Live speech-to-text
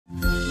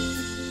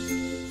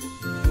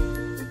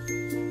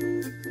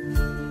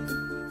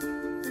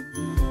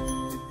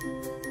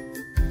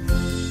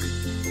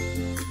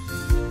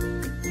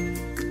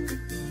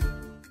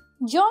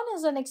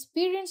is an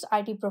experienced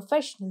IT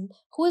professional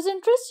who is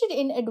interested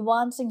in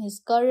advancing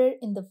his career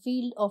in the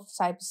field of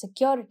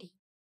cybersecurity.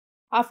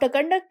 After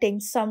conducting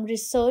some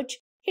research,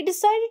 he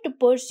decided to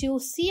pursue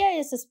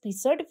CISSP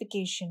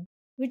certification,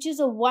 which is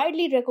a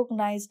widely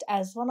recognized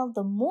as one of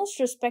the most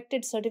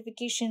respected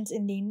certifications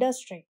in the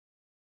industry.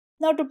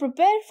 Now, to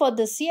prepare for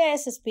the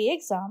CISSP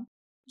exam,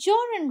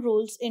 John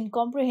enrolls in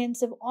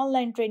comprehensive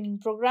online training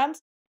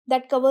programs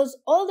that covers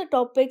all the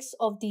topics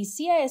of the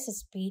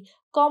CISSP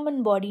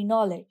common body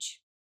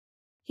knowledge.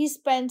 He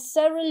spends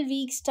several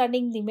weeks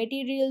studying the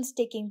materials,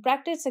 taking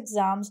practice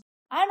exams,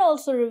 and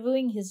also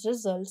reviewing his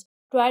results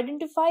to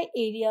identify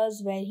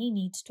areas where he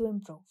needs to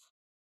improve.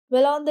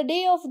 Well, on the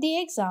day of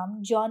the exam,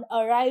 John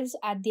arrives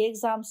at the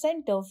exam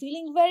center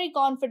feeling very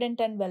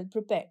confident and well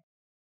prepared.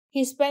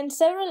 He spends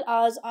several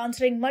hours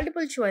answering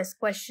multiple choice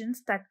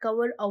questions that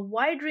cover a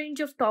wide range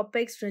of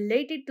topics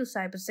related to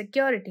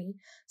cybersecurity,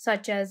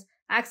 such as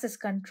access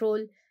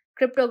control,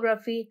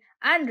 cryptography,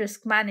 and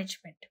risk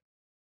management.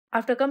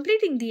 After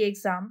completing the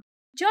exam,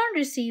 John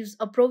receives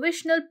a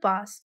provisional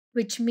pass,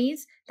 which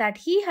means that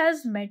he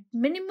has met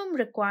minimum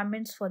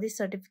requirements for the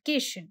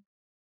certification.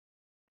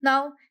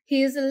 Now,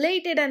 he is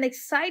elated and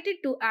excited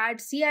to add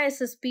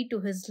CISSP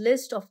to his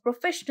list of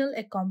professional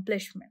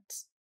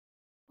accomplishments.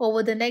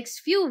 Over the next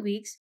few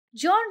weeks,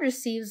 John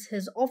receives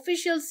his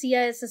official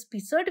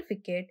CISSP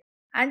certificate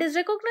and is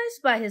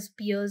recognized by his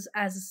peers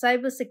as a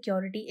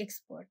cybersecurity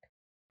expert.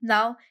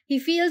 Now, he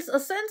feels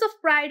a sense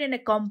of pride and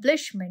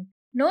accomplishment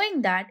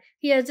knowing that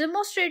he has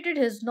demonstrated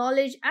his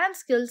knowledge and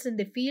skills in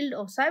the field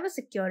of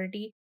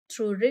cybersecurity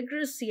through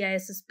rigorous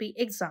CISSP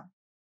exam.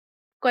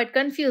 Quite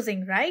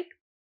confusing, right?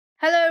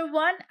 Hello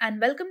everyone and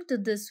welcome to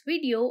this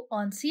video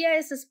on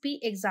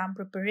CISSP exam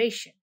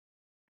preparation.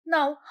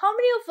 Now, how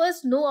many of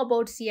us know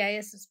about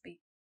CISSP?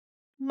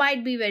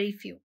 Might be very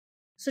few.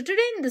 So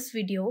today in this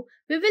video,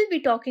 we will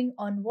be talking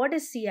on what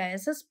is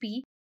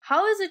CISSP,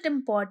 how is it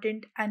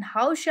important, and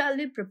how shall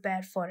we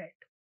prepare for it.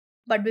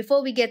 But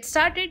before we get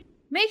started,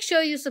 make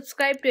sure you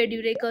subscribe to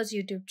Edureka's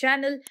YouTube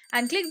channel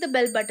and click the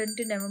bell button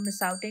to never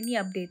miss out any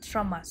updates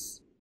from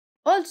us.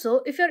 Also,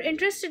 if you're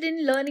interested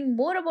in learning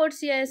more about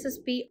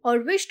CISSP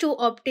or wish to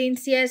obtain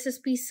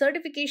CISSP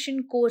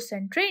certification course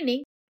and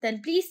training,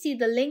 then please see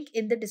the link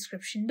in the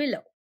description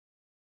below.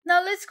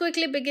 Now let's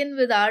quickly begin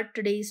with our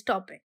today's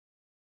topic.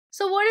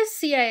 So what is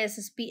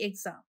CISSP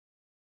exam?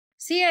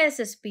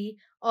 CISSP,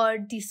 or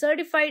the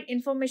Certified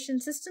Information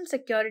System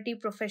Security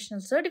Professional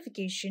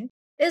Certification,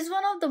 is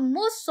one of the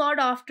most sought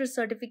after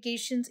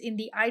certifications in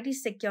the IT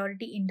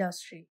security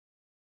industry.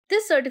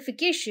 This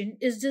certification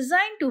is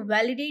designed to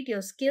validate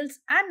your skills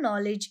and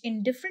knowledge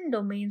in different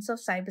domains of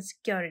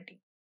cybersecurity.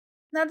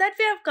 Now that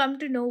we have come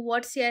to know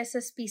what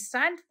CISSP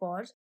stands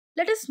for,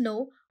 let us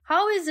know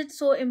how is it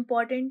so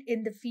important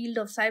in the field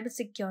of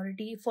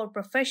cybersecurity for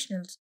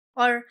professionals,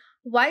 or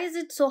why is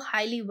it so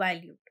highly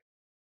valued?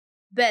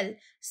 Well,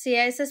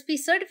 CISSP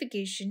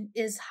certification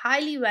is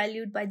highly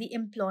valued by the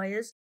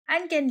employers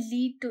and can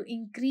lead to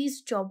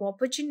increased job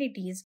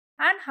opportunities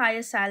and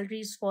higher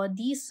salaries for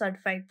these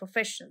certified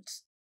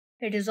professionals.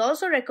 It is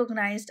also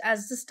recognized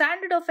as the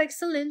standard of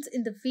excellence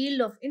in the field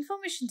of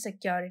information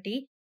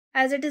security,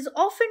 as it is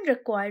often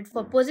required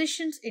for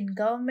positions in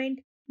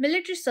government,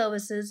 military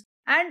services,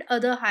 and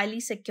other highly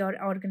secure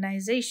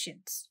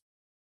organizations.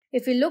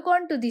 If we look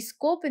on to the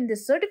scope in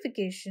this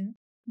certification,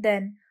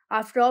 then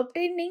after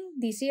obtaining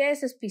the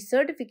CISSP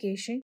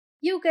certification,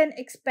 you can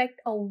expect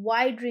a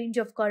wide range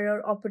of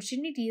career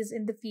opportunities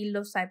in the field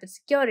of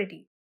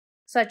cybersecurity,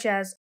 such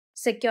as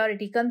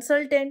security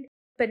consultant,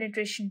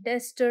 penetration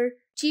tester,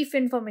 chief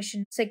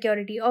information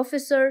security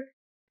officer,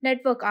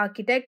 network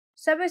architect,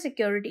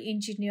 cybersecurity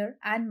engineer,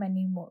 and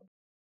many more.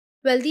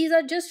 Well, these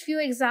are just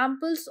few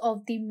examples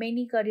of the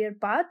many career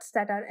paths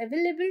that are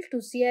available to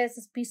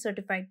CISSP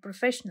certified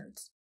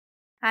professionals.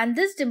 And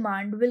this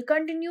demand will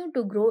continue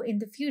to grow in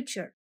the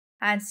future,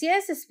 and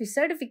CISSP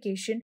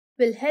certification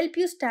will help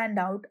you stand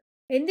out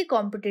in the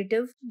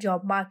competitive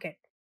job market.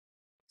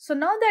 So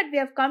now that we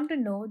have come to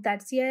know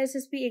that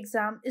CISSP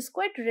exam is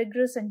quite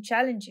rigorous and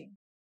challenging,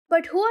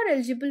 but who are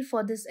eligible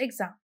for this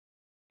exam?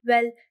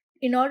 Well,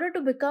 in order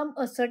to become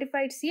a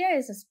certified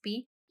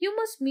CISSP, you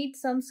must meet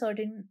some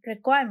certain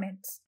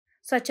requirements,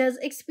 such as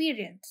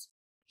experience.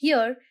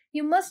 Here,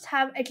 you must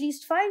have at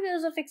least 5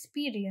 years of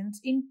experience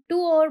in 2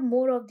 or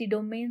more of the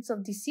domains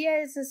of the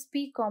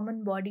CISSP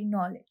common body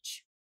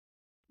knowledge.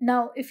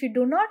 Now, if you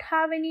do not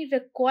have any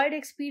required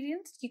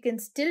experience, you can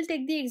still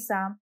take the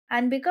exam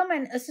and become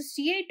an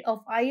associate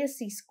of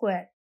ISC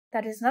Square,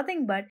 that is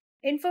nothing but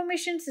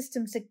Information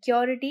System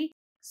Security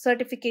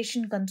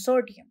Certification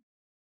Consortium.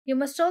 You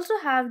must also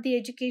have the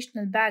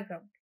educational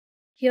background.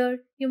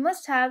 Here, you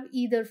must have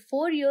either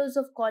 4 years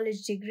of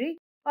college degree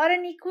or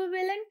an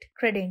equivalent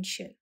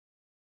credential.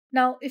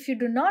 Now, if you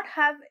do not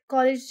have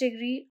college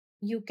degree,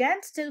 you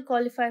can still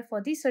qualify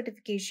for the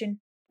certification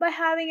by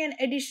having an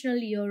additional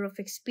year of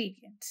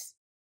experience.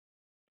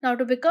 Now,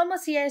 to become a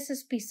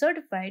CISSP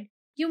certified,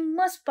 you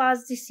must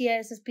pass the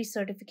CISSP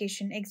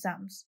certification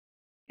exams.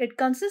 It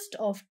consists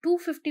of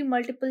 250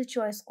 multiple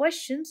choice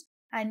questions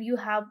and you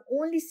have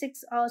only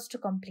 6 hours to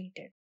complete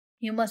it.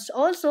 You must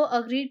also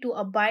agree to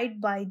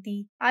abide by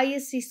the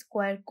ISC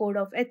Square Code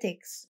of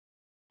Ethics.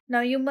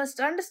 Now, you must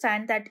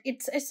understand that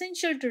it's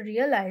essential to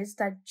realize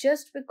that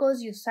just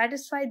because you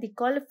satisfy the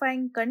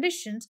qualifying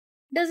conditions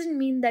doesn't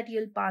mean that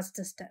you'll pass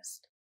this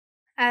test,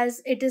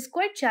 as it is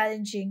quite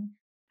challenging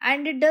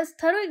and it does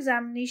thorough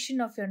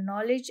examination of your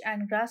knowledge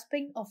and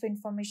grasping of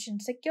information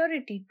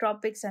security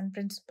topics and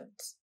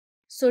principles.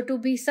 So, to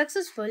be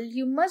successful,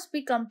 you must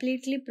be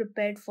completely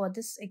prepared for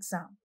this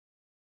exam.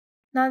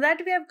 Now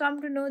that we have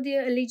come to know the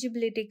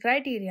eligibility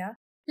criteria,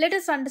 let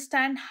us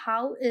understand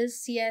how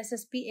is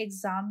CISSP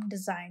exam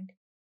designed,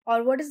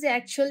 or what is the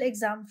actual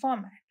exam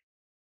format.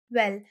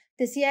 Well,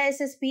 the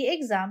CISSP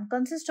exam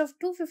consists of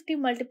 250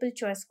 multiple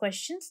choice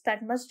questions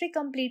that must be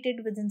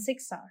completed within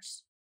 6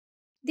 hours.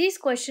 These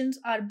questions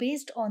are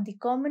based on the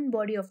common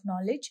body of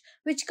knowledge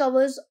which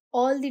covers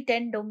all the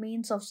 10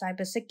 domains of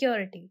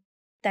cybersecurity.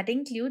 That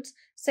includes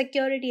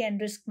security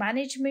and risk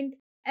management,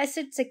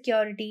 asset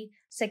security,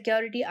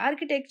 security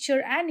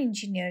architecture and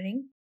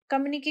engineering,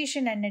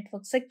 communication and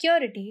network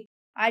security,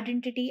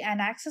 identity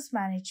and access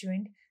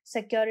management,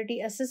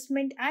 security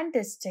assessment and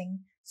testing,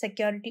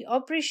 security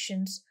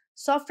operations,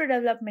 software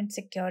development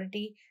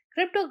security,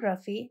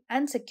 cryptography,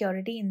 and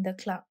security in the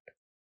cloud.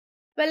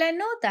 Well, I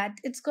know that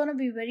it's going to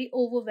be very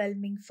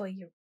overwhelming for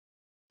you.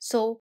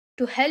 So,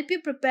 to help you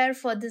prepare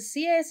for the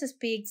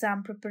CISSP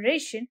exam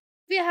preparation,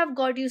 we have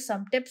got you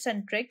some tips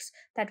and tricks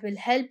that will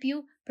help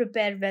you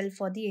prepare well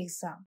for the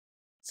exam.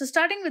 So,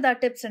 starting with our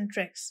tips and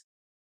tricks.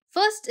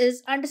 First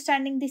is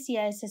understanding the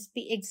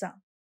CISSP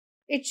exam.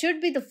 It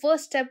should be the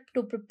first step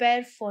to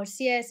prepare for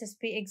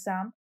CISSP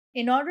exam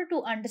in order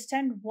to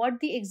understand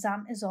what the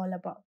exam is all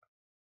about.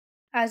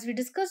 As we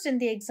discussed in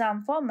the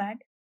exam format,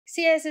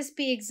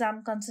 CISSP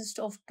exam consists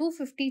of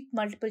 250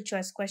 multiple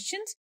choice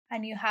questions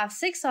and you have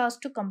 6 hours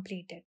to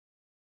complete it.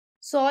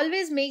 So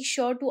always make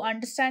sure to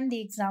understand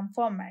the exam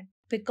format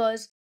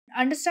because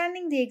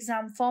understanding the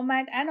exam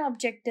format and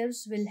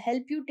objectives will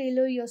help you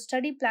tailor your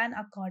study plan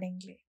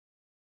accordingly.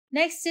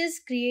 Next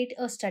is create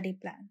a study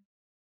plan.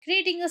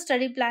 Creating a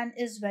study plan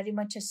is very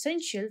much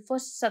essential for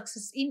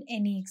success in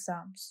any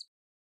exams.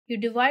 You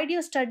divide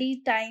your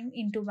study time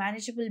into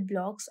manageable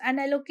blocks and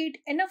allocate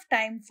enough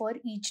time for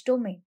each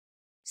domain.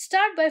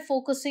 Start by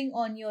focusing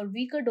on your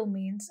weaker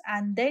domains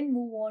and then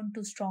move on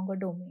to stronger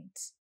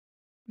domains.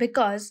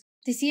 Because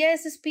the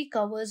CISSP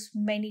covers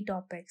many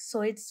topics,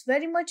 so it's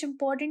very much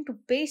important to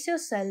pace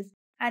yourself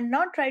and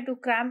not try to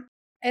cram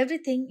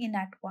everything in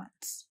at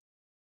once.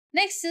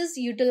 Next is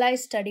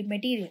utilize study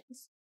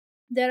materials.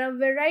 There are a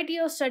variety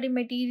of study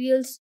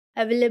materials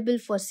available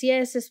for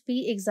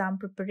CISSP exam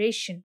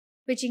preparation,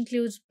 which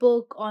includes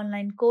book,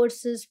 online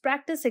courses,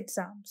 practice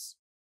exams.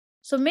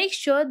 So make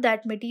sure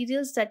that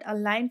materials that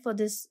align for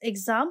this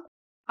exam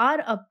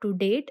are up to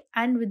date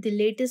and with the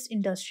latest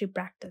industry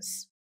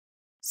practice.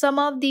 Some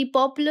of the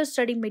popular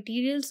study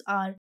materials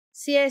are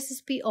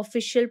CISSP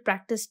Official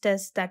Practice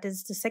Test, that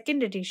is the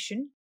second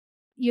edition.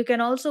 You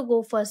can also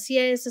go for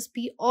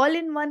CISSP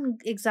All-in-One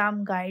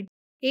Exam Guide,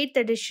 8th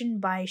edition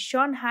by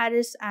Sean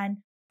Harris and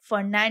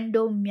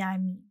Fernando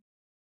Miami.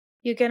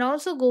 You can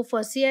also go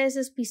for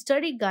CISSP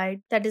Study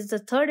Guide, that is the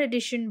 3rd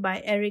edition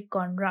by Eric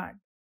Conrad.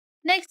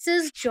 Next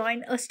is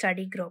join a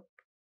study group.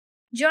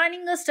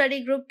 Joining a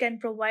study group can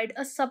provide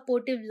a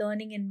supportive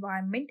learning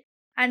environment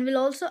and will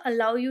also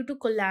allow you to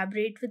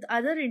collaborate with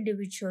other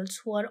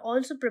individuals who are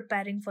also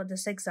preparing for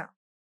this exam.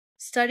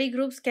 Study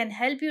groups can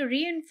help you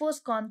reinforce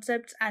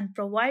concepts and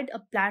provide a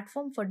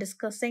platform for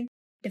discussing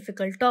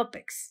difficult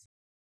topics.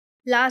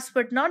 Last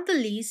but not the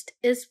least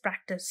is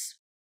practice.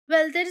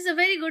 Well, there is a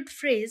very good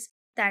phrase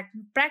that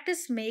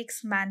practice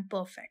makes man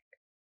perfect.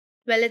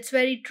 Well, it's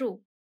very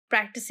true.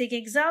 Practicing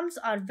exams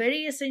are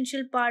very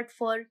essential part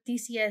for the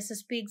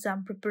CISSP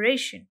exam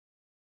preparation.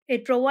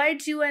 It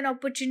provides you an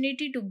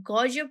opportunity to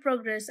gauge your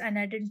progress and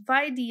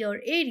identify your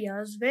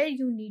areas where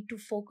you need to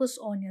focus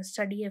on your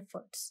study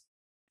efforts.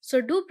 So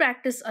do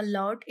practice a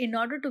lot in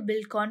order to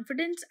build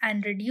confidence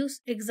and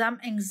reduce exam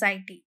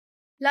anxiety.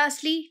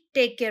 Lastly,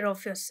 take care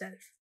of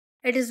yourself.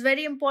 It is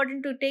very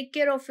important to take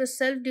care of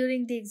yourself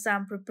during the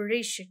exam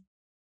preparation.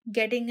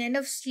 Getting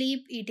enough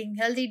sleep, eating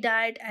healthy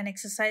diet and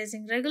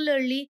exercising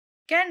regularly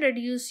can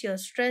reduce your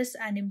stress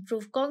and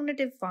improve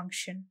cognitive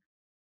function.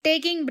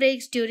 Taking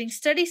breaks during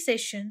study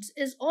sessions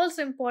is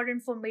also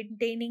important for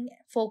maintaining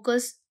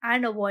focus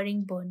and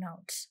avoiding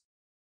burnouts.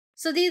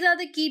 So these are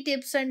the key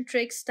tips and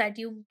tricks that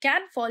you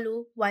can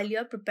follow while you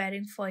are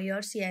preparing for your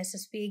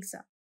CISSP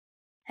exam.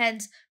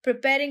 Hence,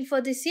 preparing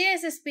for the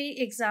CISSP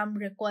exam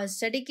requires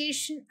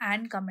dedication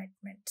and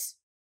commitments,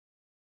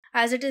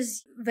 as it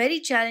is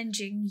very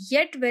challenging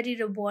yet very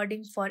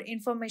rewarding for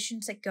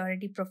information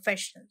security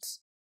professionals.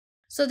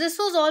 So this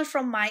was all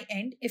from my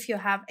end. If you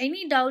have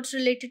any doubts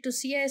related to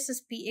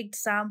CISSP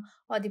exam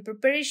or the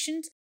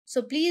preparations,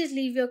 so please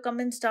leave your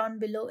comments down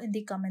below in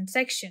the comment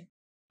section.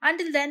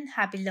 Until then,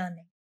 happy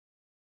learning.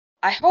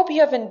 I hope you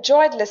have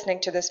enjoyed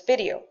listening to this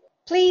video.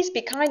 Please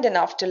be kind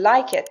enough to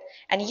like it,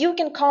 and you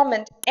can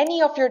comment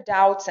any of your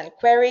doubts and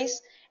queries,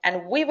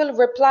 and we will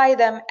reply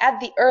them at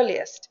the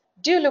earliest.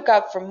 Do look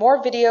out for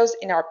more videos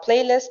in our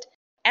playlist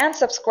and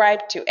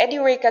subscribe to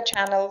Edureka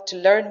channel to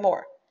learn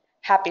more.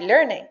 Happy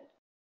learning!